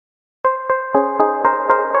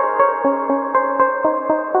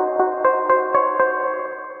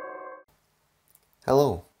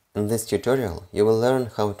this tutorial you will learn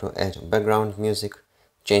how to add background music,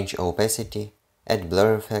 change opacity, add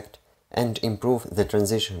blur effect, and improve the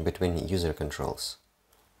transition between user controls.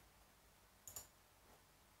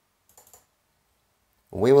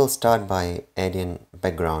 We will start by adding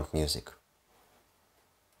background music.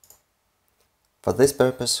 For this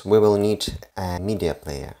purpose we will need a media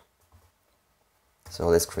player. So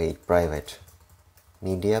let's create private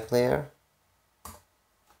media player,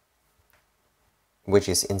 which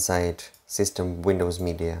is inside System Windows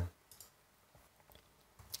Media.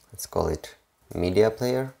 Let's call it media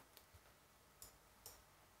player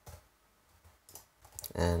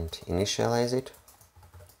and initialize it.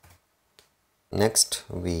 Next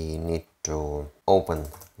we need to open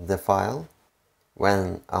the file.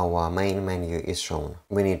 When our main menu is shown,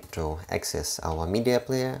 we need to access our media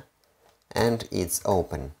player and its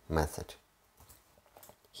open method.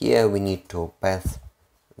 Here we need to path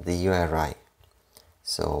the URI.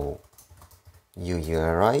 So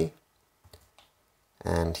URI,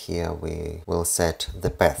 and here we will set the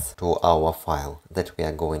path to our file that we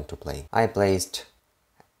are going to play. I placed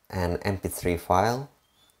an MP3 file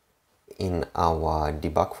in our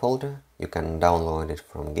debug folder. You can download it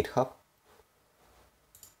from GitHub.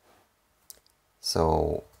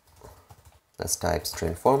 So let's type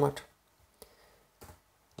string format.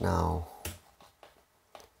 Now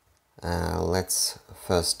let's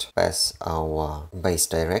first pass our base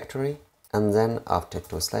directory and then after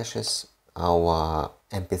 2 slashes our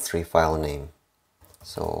MP3 file name.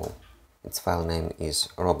 So its file name is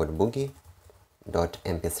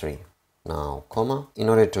robotboogie.mp3. Now comma. In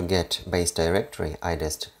order to get base directory, I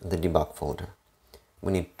just the debug folder.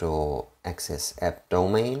 We need to access app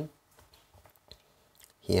domain.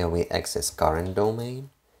 Here we access current domain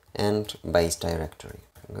and base directory.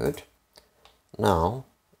 Good. Now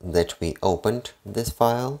that we opened this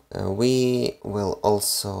file, we will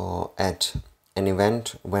also add an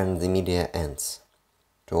event when the media ends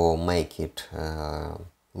to make it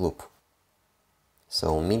loop.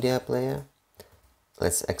 So media player,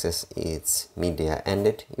 let's access its media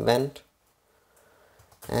ended event,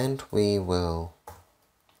 and we will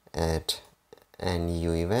add a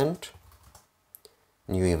new event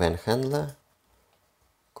handler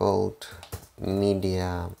called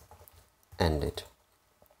media ended.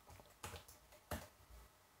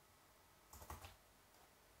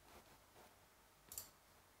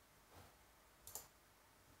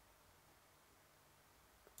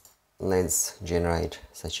 Let's generate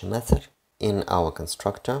such a method. In our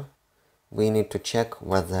constructor, we need to check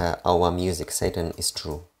whether our music setting is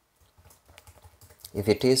true. If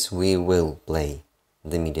it is, we will play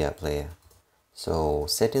the media player. So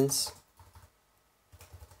settings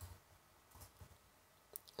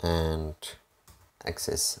and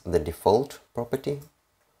access the default property,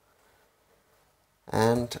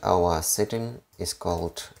 and our setting is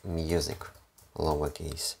called music,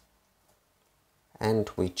 lowercase, and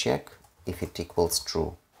we check if it equals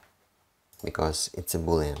true because it's a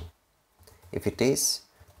boolean. If it is,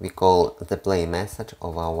 we call the play method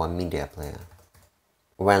of our media player.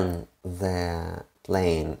 When the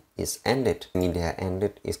playing is ended, media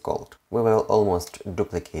ended is called. We will almost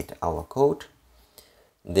duplicate our code.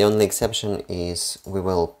 The only exception is we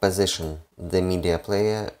will position the media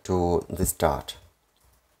player to the start.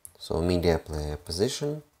 So media player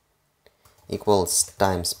position equals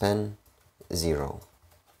time span 0.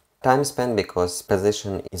 Time span because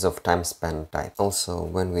position is of time span type. Also,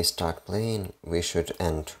 when we start playing, we should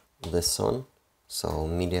end the song, so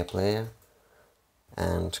media player,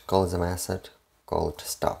 and call the method called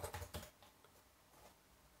stop.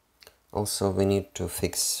 Also, we need to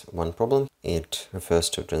fix one problem. It refers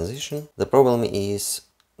to transition. The problem is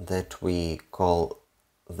that we call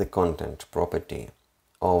the content property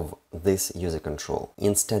of this user control.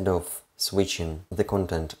 Instead of switching the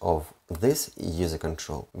content of this user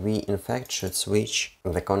control, we in fact should switch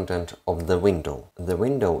the content of the window. The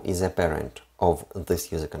window is a parent of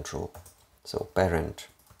this user control. So parent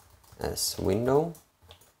as window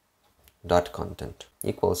dot content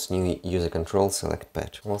equals new user control select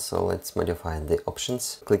pet. Also, let's modify the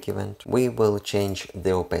options click event. We will change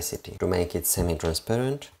the opacity to make it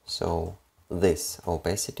semi-transparent. So this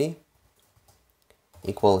opacity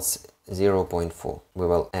equals 0.4. We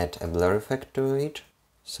will add a blur effect to it.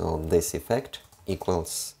 So this effect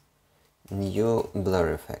equals new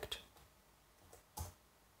blur effect.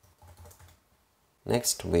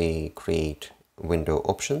 Next we create window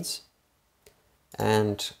options,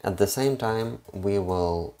 and at the same time we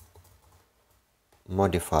will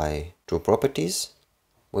modify two properties.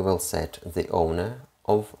 We will set the owner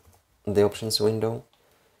of the options window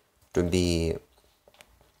to be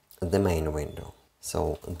the main window.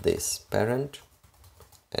 So this parent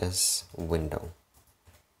as window.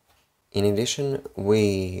 In addition,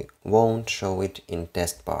 we won't show it in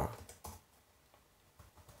test bar.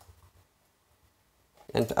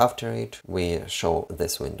 And after it, we show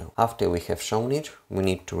this window. After we have shown it, we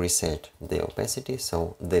need to reset the opacity.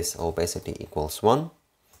 So this opacity equals 1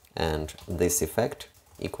 and this effect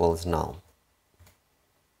equals null.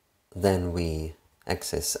 Then we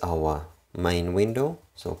access our main window,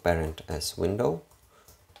 so parent as window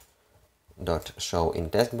dot show in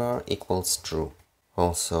test bar equals true.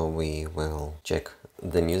 Also we will check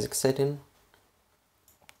the music setting.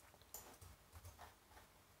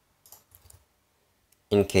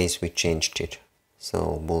 In case we changed it,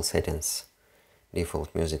 so bool settings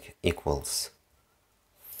default music equals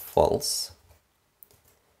false.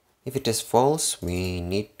 If it is false, we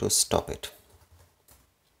need to stop it.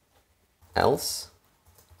 Else,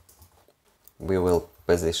 we will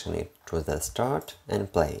position it to the start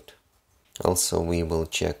and play it. Also, we will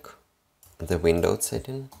check the windowed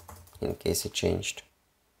setting in case it changed.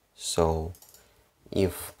 So,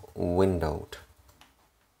 if windowed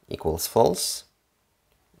equals false,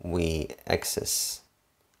 we access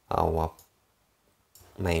our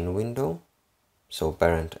main window, so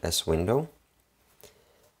parent as window,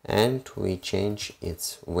 and we change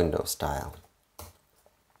its window style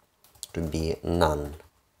to be none.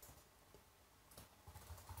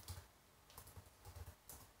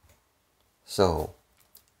 So,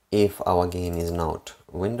 if our game is not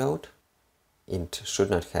windowed, it should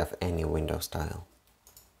not have any window style.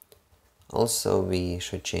 Also, we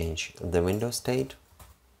should change the window state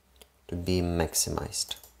to be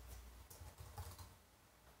maximized.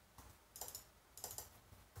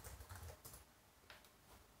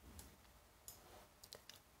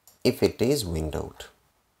 If it is windowed,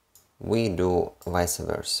 we do vice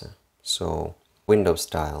versa. So window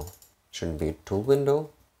style should be tool window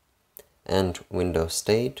and window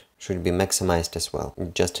state should be maximized as well,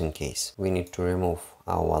 just in case. We need to remove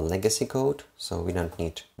our legacy code, so we don't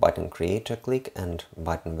need button creator click and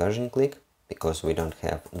button version click, because we don't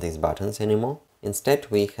have these buttons anymore. Instead,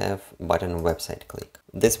 we have button website click.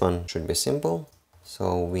 This one should be simple,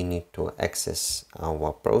 so we need to access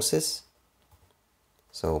our process.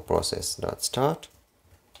 So process.start.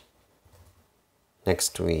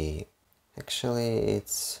 Next actually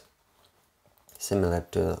it's similar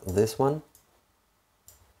to this one,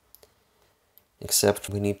 except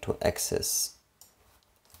we need to access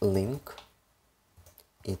link,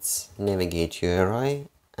 its navigate URI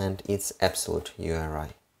and its absolute URI.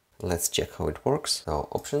 Let's check how it works. So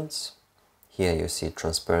options, here you see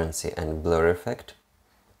transparency and blur effect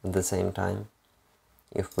at the same time.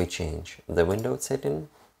 If we change the windowed setting,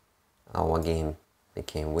 our game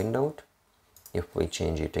became windowed. If we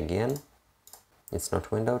change it again, it's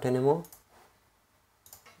not windowed anymore.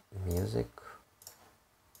 Music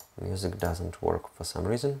doesn't work for some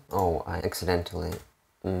reason. Oh, I accidentally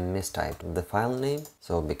mistyped the file name,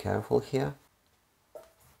 so be careful here.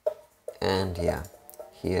 And yeah,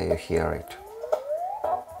 here you hear it.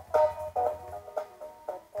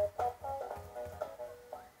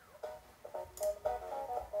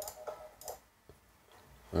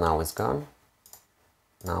 Now it's gone.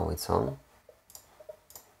 Now it's on.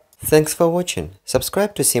 Thanks for watching.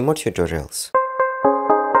 Subscribe to see more tutorials.